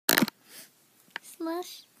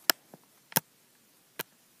Slash.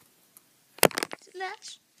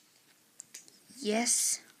 Slash.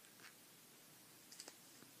 Yes.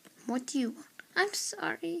 What do you want? I'm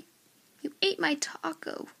sorry. You ate my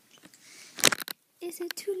taco. Is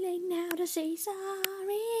it too late now to say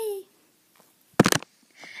sorry?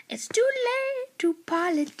 It's too late to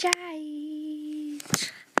apologize.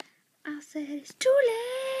 I said it's too late.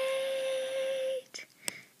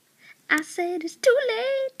 I said it's too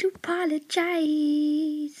late to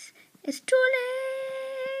apologize. It's too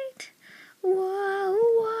late. Whoa,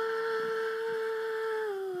 whoa.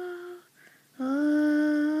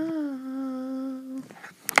 Oh.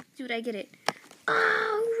 Dude, I get it.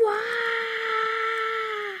 Oh,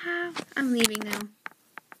 wow. I'm leaving now.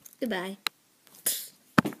 Goodbye.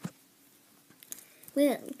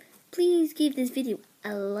 Well, please give this video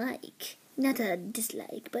a like. Not a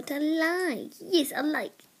dislike, but a like. Yes, a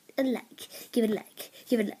like. A like. Give it a like.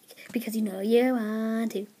 Give it a like. Because you know you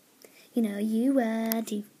want to. You know you want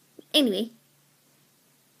to. Anyway,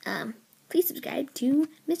 please subscribe to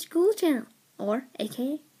Mr.Kool channel. Or,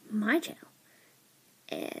 aka, my channel.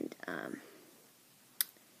 And,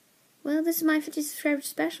 well, this is my 50 subscriber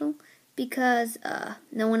special. Because,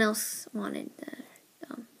 no one else wanted the,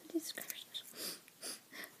 50 subscriber special.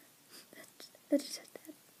 That just said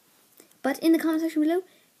that. But in the comment section below,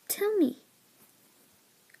 tell me.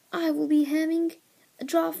 I will be having a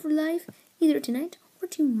draw for life either tonight or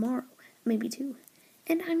tomorrow, maybe two.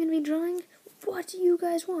 And I'm going to be drawing what you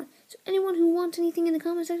guys want. So anyone who wants anything in the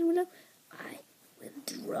comment section below, I will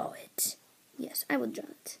draw it. Yes, I will draw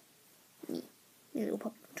it. Me, my little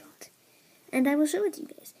puppy will draw it. And I will show it to you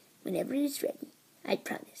guys whenever it's ready. I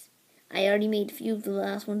promise. I already made a few of the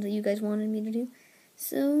last ones that you guys wanted me to do.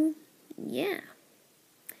 So, yeah.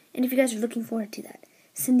 And if you guys are looking forward to that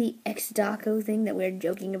Cindy X Daco thing that we were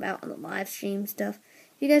joking about on the live stream stuff,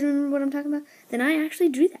 if you guys remember what I'm talking about, then I actually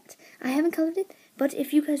drew that. I haven't colored it, but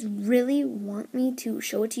if you guys really want me to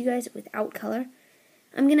show it to you guys without color,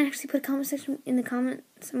 I'm going to actually put a comment section in the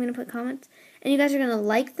comments. I'm going to put comments, and you guys are going to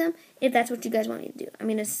like them if that's what you guys want me to do. I'm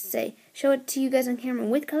going to say, show it to you guys on camera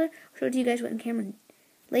with color, or show it to you guys on camera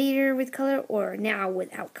later with color, or now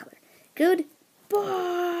without color.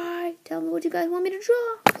 Goodbye. Tell me what you guys want me to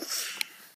draw.